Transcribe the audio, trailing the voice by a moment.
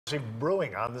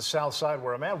Brewing on the south side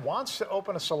where a man wants to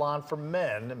open a salon for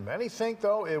men. Many think,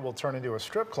 though, it will turn into a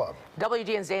strip club.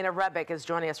 WGN's Dana Rebick is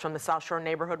joining us from the South Shore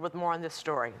neighborhood with more on this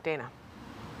story. Dana.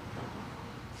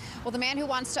 Well, the man who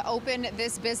wants to open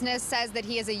this business says that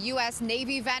he is a U.S.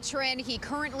 Navy veteran. He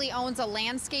currently owns a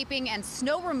landscaping and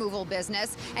snow removal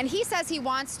business, and he says he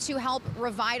wants to help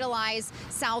revitalize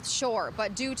South Shore.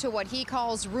 But due to what he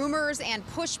calls rumors and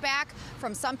pushback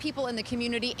from some people in the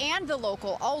community and the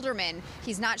local alderman,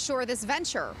 he's not sure this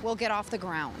venture will get off the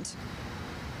ground.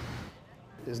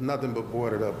 It's nothing but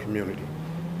boarded up community.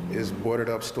 It's boarded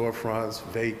up storefronts,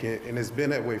 vacant, and it's been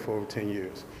that way for over 10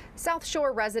 years. South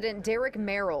Shore resident Derek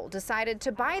Merrill decided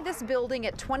to buy this building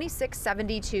at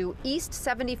 2672 East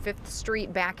 75th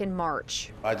Street back in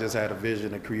March. I just had a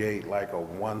vision to create like a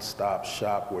one-stop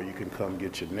shop where you can come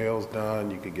get your nails done,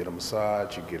 you can get a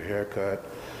massage, you can get a haircut.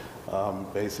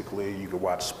 Basically, you can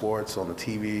watch sports on the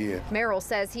TV. Merrill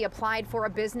says he applied for a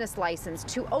business license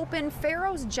to open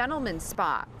Pharaoh's Gentleman's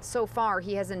Spa. So far,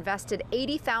 he has invested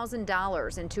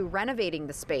 $80,000 into renovating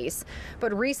the space.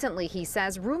 But recently, he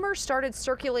says, rumors started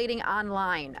circulating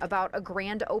online about a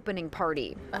grand opening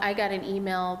party. I got an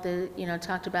email that,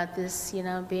 talked about this,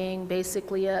 being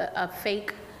basically a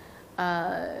fake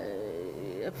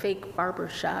barber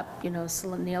shop,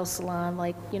 nail salon,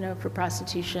 like, for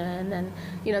prostitution and,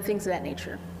 things of that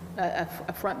nature,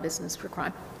 a front business for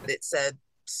crime. It said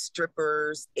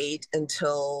strippers 8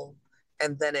 until,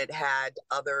 and then it had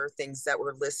other things that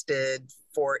were listed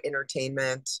for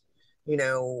entertainment,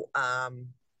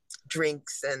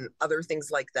 drinks and other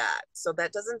things like that. So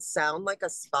that doesn't sound like a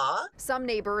spa. Some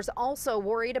neighbors also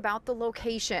worried about the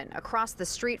location across the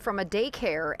street from a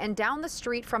daycare and down the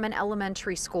street from an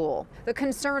elementary school. The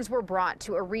concerns were brought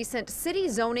to a recent City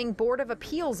Zoning Board of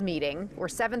Appeals meeting where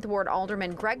 7th Ward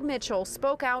Alderman Greg Mitchell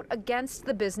spoke out against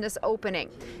the business opening,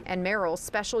 and Merrill's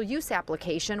special use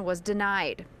application was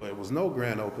denied. It was no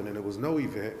grand opening, it was no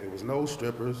event, it was no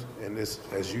strippers, and this,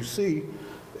 as you see,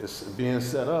 it's being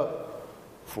set up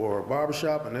for a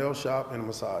barbershop, a nail shop, and a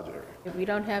massage area. We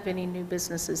don't have any new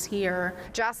businesses here.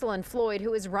 Jocelyn Floyd,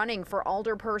 who is running for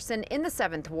alderperson in the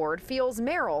 7th Ward, feels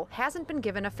Merrill hasn't been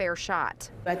given a fair shot.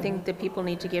 I think that people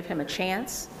need to give him a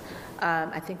chance.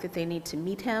 I think that they need to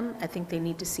meet him. I think they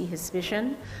need to see his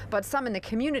vision. But some in the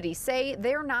community say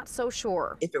they're not so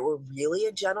sure. If it were really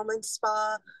a gentleman's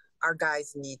spa, our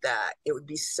guys need that. It would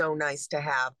be so nice to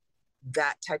have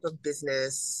that type of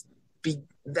business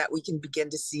that we can begin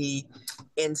to see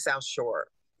in South Shore,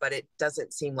 but it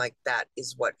doesn't seem like that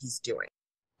is what he's doing.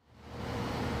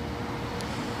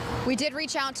 We did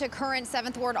reach out to current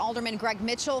 7th Ward Alderman Greg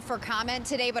Mitchell for comment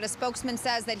today, but a spokesman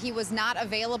says that he was not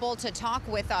available to talk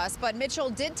with us. But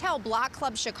Mitchell did tell Block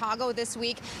Club Chicago this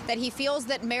week that he feels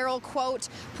that Merrill, quote,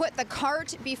 put the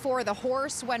cart before the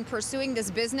horse when pursuing this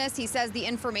business. He says the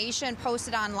information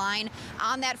posted online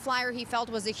on that flyer he felt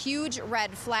was a huge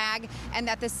red flag and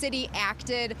that the city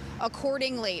acted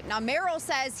accordingly. Now, Merrill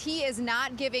says he is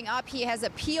not giving up. He has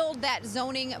appealed that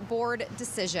zoning board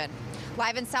decision.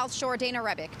 Live in South Shore, Dana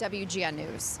Rebick, WGN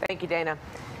News. Thank you, Dana.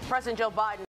 President Joe Biden